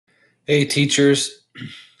Hey teachers,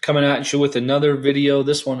 coming at you with another video.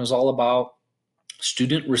 This one is all about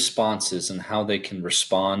student responses and how they can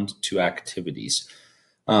respond to activities.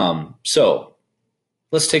 So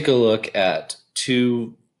let's take a look at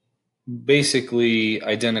two basically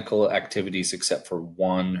identical activities except for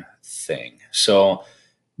one thing. So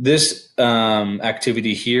this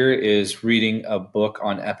activity here is reading a book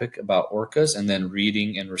on Epic about orcas and then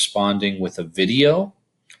reading and responding with a video.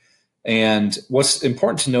 And what's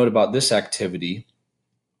important to note about this activity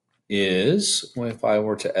is, if I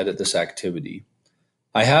were to edit this activity,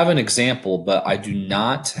 I have an example, but I do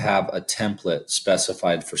not have a template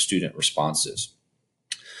specified for student responses.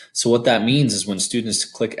 So what that means is when students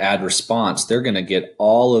click add response, they're going to get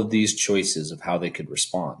all of these choices of how they could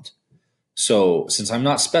respond. So since I'm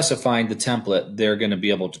not specifying the template, they're going to be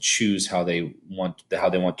able to choose how they want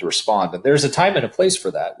to respond. And there's a time and a place for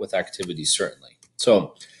that with activities, certainly.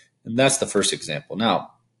 And that's the first example.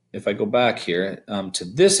 Now, if I go back here to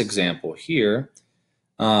this example here,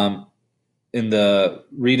 in the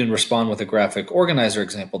read and respond with a graphic organizer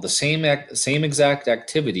example, the same exact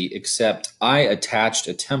activity, except I attached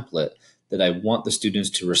a template that I want the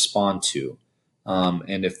students to respond to.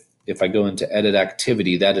 And if I go into edit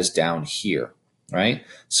activity, that is down here, right?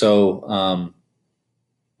 So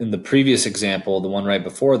in the previous example, the one right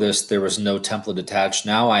before this, there was no template attached.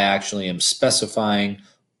 Now I actually am specifying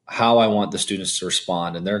how I want the students to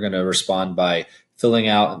respond, and they're going to respond by filling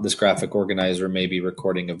out this graphic organizer, maybe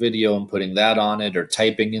recording a video and putting that on it, or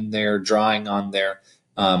typing in there, drawing on there.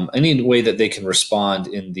 Any way that they can respond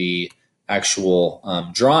in the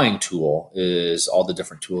actual drawing tool is all the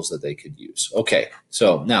different tools that they could use. Okay,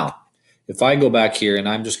 so now if I go back here and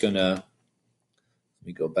I'm just going to, let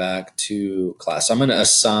me go back to class. I'm going to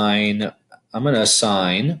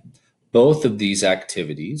assign both of these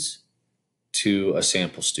activities to a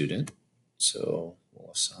sample student. So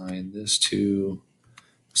we'll assign this to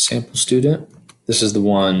a sample student. This is the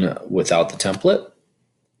one without the template,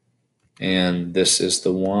 and this is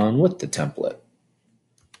the one with the template.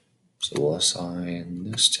 So we'll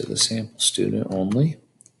assign this to the sample student only.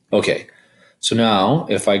 Okay, so now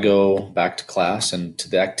if I go back to class and to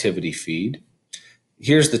the activity feed,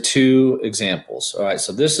 here's the two examples. All right,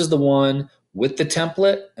 so this is the one with the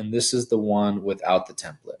template, and this is the one without the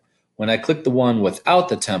template. When I click the one without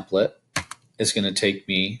the template, it's going to take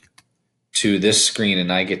me to this screen,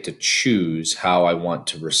 and I get to choose how I want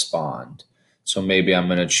to respond. So maybe I'm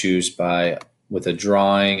going to choose with a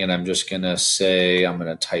drawing, and I'm just going to say I'm going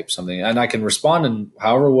to type something, and I can respond in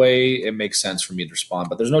however way it makes sense for me to respond,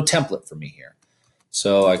 but there's no template for me here.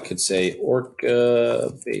 So I could say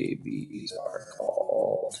orca babies are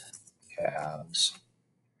called calves.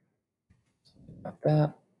 Like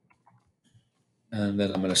that. And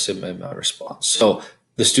then I'm going to submit my response. So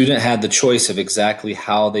the student had the choice of exactly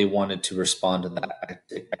how they wanted to respond to that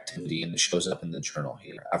activity, and it shows up in the journal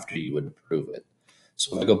here after you would approve it.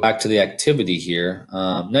 So if I go back to the activity here,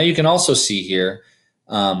 now you can also see here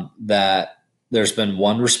that there's been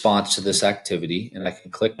one response to this activity, and I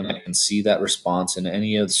can click and I can see that response, and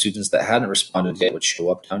any of the students that hadn't responded yet would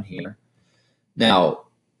show up down here. Now,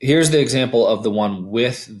 here's the example of the one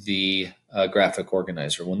with the graphic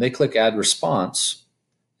organizer. When they click add response,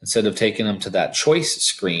 instead of taking them to that choice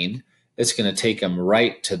screen, it's going to take them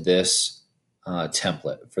right to this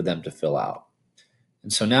template for them to fill out.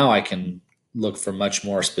 And so now I can look for much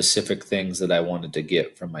more specific things that I wanted to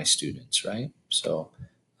get from my students, right? So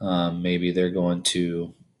maybe they're going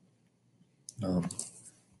to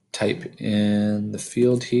type in the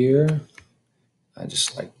field here. I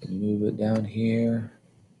just like to move it down here.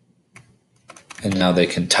 And now they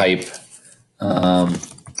can type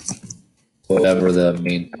whatever the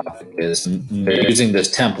main topic is. And they're using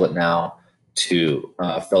this template now to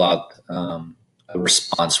fill out a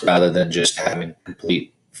response rather than just having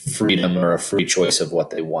complete freedom or a free choice of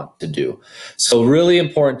what they want to do. So really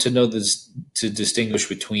important to know this, to distinguish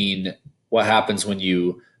between what happens when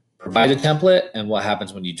you provide a template and what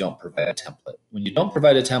happens when you don't provide a template. When you don't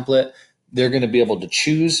provide a template, they're going to be able to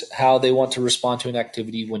choose how they want to respond to an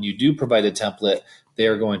activity. When you do provide a template, they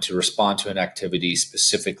are going to respond to an activity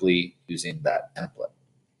specifically using that template.